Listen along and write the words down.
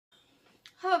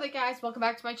Hello there guys, welcome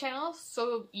back to my channel.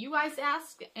 So you guys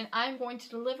asked and I'm going to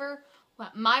deliver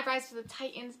what my Rise of the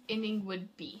Titans ending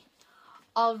would be.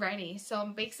 Alrighty, so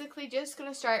I'm basically just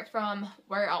going to start from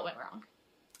where it all went wrong.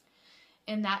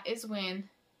 And that is when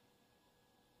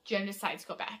Jim decides to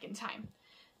go back in time.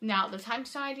 Now, the time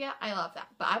stone idea, I love that.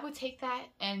 But I would take that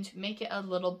and make it a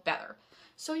little better.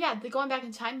 So yeah, the going back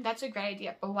in time, that's a great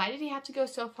idea. But why did he have to go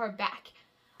so far back?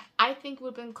 I think it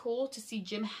would have been cool to see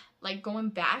Jim, like, going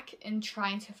back and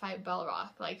trying to fight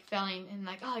Belrock. Like, failing and,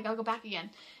 like, oh, I gotta go back again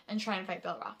and trying to fight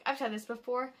Belrock. I've said this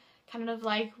before. Kind of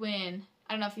like when,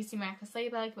 I don't know if you've seen Miraculous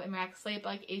Ladybug, but in Miraculous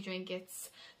Ladybug, Adrian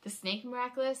gets the Snake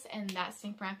Miraculous, and that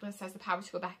Snake Miraculous has the power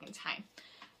to go back in time.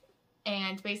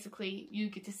 And basically, you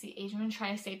get to see Adrian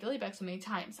try to save the Ladybug so many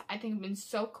times. I think it would have been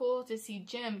so cool to see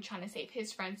Jim trying to save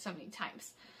his friend so many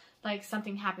times. Like,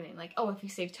 something happening. Like, oh, if you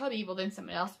save Toby, well, then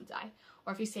someone else would die.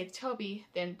 Or if you save Toby,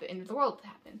 then the end of the world would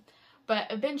happen. But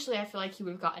eventually, I feel like he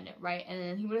would have gotten it right. And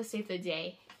then he would have saved the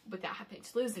day without having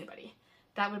to lose anybody.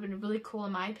 That would have been really cool,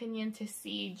 in my opinion, to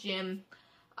see Jim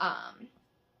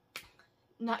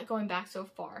not going back so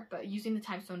far, but using the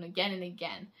time stone again and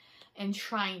again. And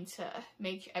trying to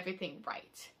make everything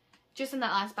right. Just in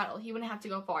that last battle, he wouldn't have to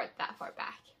go that far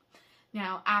back.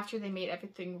 Now, after they made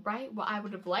everything right, what I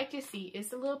would have liked to see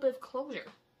is a little bit of closure.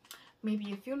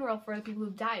 Maybe a funeral for the people who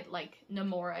died, like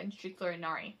Namora and Strickler and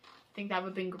Nari. I think that would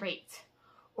have been great.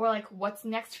 Or, like, what's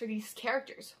next for these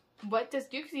characters? What does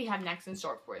Dukesy have next in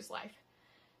store for his life?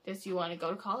 Does he want to go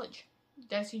to college?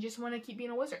 Does he just want to keep being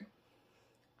a wizard?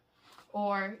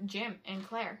 Or Jim and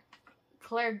Claire.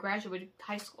 Claire graduated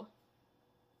high school.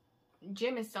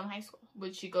 Jim is still in high school.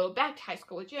 Would she go back to high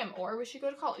school with Jim? Or would she go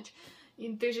to college?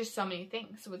 There's just so many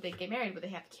things. Would they get married? Would they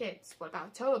have kids? What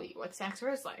about Toby? What's next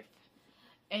for his life?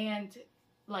 And,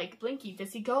 like, Blinky,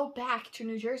 does he go back to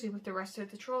New Jersey with the rest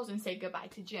of the trolls and say goodbye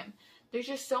to Jim? There's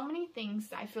just so many things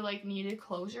that I feel like needed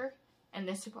closure, and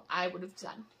this is what I would have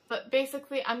done. But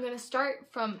basically, I'm going to start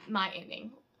from my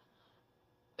ending,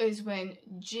 is when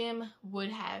Jim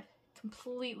would have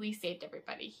completely saved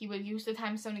everybody. He would use the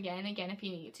time stone again and again if he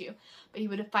needed to, but he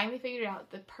would have finally figured out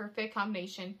the perfect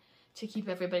combination to keep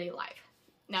everybody alive.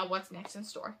 Now, what's next in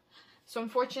store? So,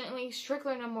 unfortunately,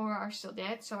 Strickler and Namora are still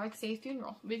dead, so I'd say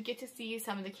funeral. We'd get to see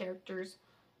some of the characters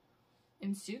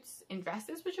in suits and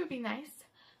dresses, which would be nice.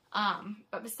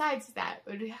 But besides that, it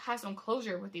would have some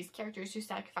closure with these characters who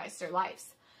sacrificed their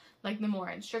lives, like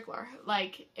Namora and Strickler.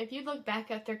 Like, if you look back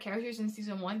at their characters in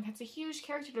Season 1, that's a huge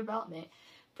character development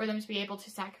for them to be able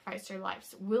to sacrifice their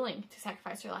lives, willing to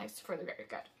sacrifice their lives for the greater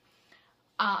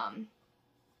good.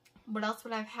 What else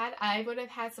would I have had? I would have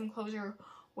had some closure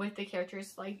with the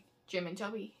characters like Jim and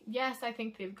Toby. Yes, I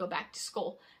think they would go back to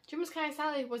school. Jim was kind of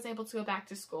sad he wasn't able to go back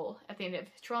to school at the end of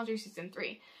Trollhunter Season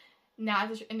 3. Now,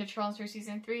 at the end of Trollhunter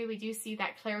Season 3, we do see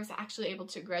that Claire was actually able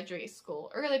to graduate school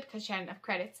early because she had enough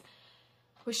credits.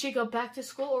 Would she go back to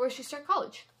school or would she start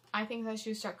college? I think that she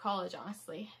would start college,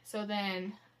 honestly. So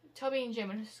then Toby and Jim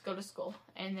would just go to school.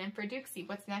 And then for Dukesy,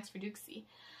 what's next for Dukesy?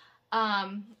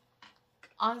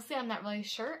 Honestly, I'm not really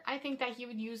sure. I think that he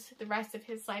would use the rest of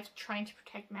his life trying to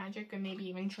protect magic and maybe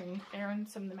even train Aaron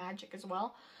some of the magic as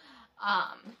well.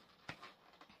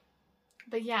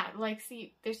 But yeah, like,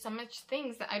 see, there's so much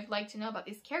things that I'd like to know about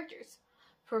these characters.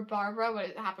 For Barbara,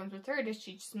 what happens with her? Does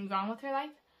she just move on with her life?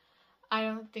 I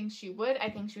don't think she would. I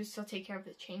think she would still take care of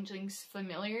the changelings'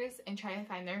 familiars and try to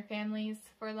find their families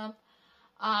for them.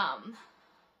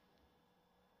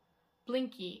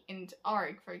 Blinky and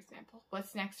Arg, for example.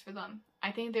 What's next for them?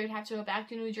 I think they would have to go back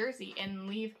to New Jersey and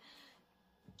leave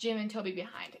Jim and Toby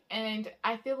behind. And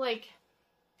I feel like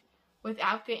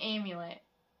without the amulet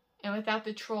and without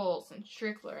the trolls and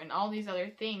Strickler and all these other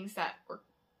things that were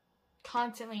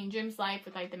constantly in Jim's life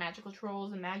with, like, the magical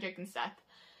trolls and magic and stuff,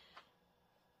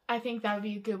 I think that would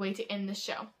be a good way to end the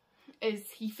show. Is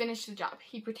he finished the job.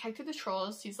 He protected the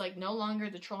trolls. He's, like, no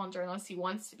longer the troll hunter unless he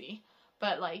wants to be.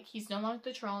 But, like, he's no longer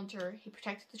the troll hunter. He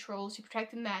protected the trolls. He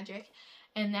protected magic.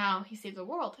 And now he saved the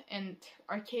world. And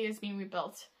Arcadia is being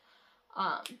rebuilt.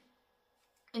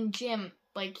 And Jim,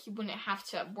 like, he wouldn't have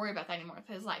to worry about that anymore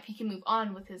with his life. He can move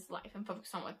on with his life and focus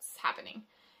on what's happening.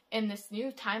 In this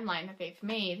new timeline that they've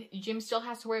made, Jim still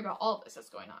has to worry about all of this that's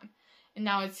going on. And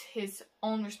now it's his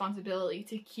own responsibility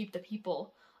to keep the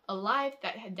people alive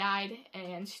that had died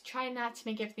and try not to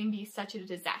make everything be such a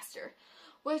disaster.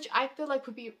 Which I feel like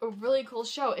would be a really cool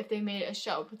show if they made it a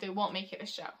show, but they won't make it a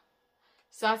show.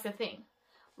 So that's the thing.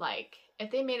 Like, if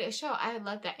they made it a show, I'd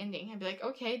love that ending. I'd be like,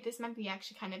 okay, this might be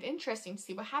actually kind of interesting to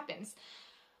see what happens.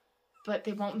 But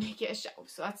they won't make it a show,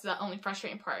 so that's the only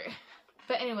frustrating part.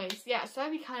 But anyways, yeah, so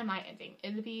that'd be kind of my ending.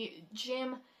 It'd be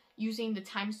Jim using the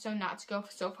time stone not to go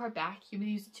so far back. He would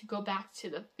use it to go back to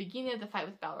the beginning of the fight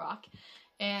with Balrog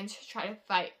and try to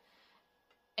fight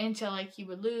until, like, he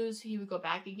would lose. He would go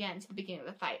back again to the beginning of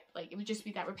the fight. Like, it would just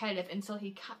be that repetitive until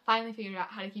he finally figured out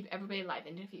how to keep everybody alive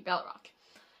and defeat Balrog.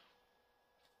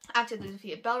 After the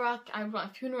defeat of Balrog, I would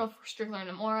want a funeral for Strickler and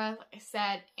Amora, like I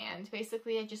said, and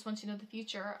basically I just want to know the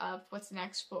future of what's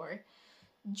next for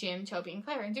Jim, Toby, and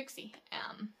Claire, and Dixie.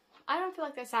 I don't feel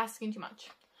like that's asking too much.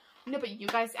 No, but you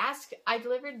guys asked, I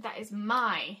delivered. That is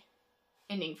my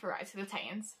ending for Rise of the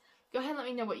Titans. Go ahead and let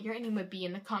me know what your ending would be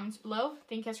in the comments below.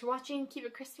 Thank you guys for watching. Keep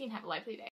it crispy and have a lively day.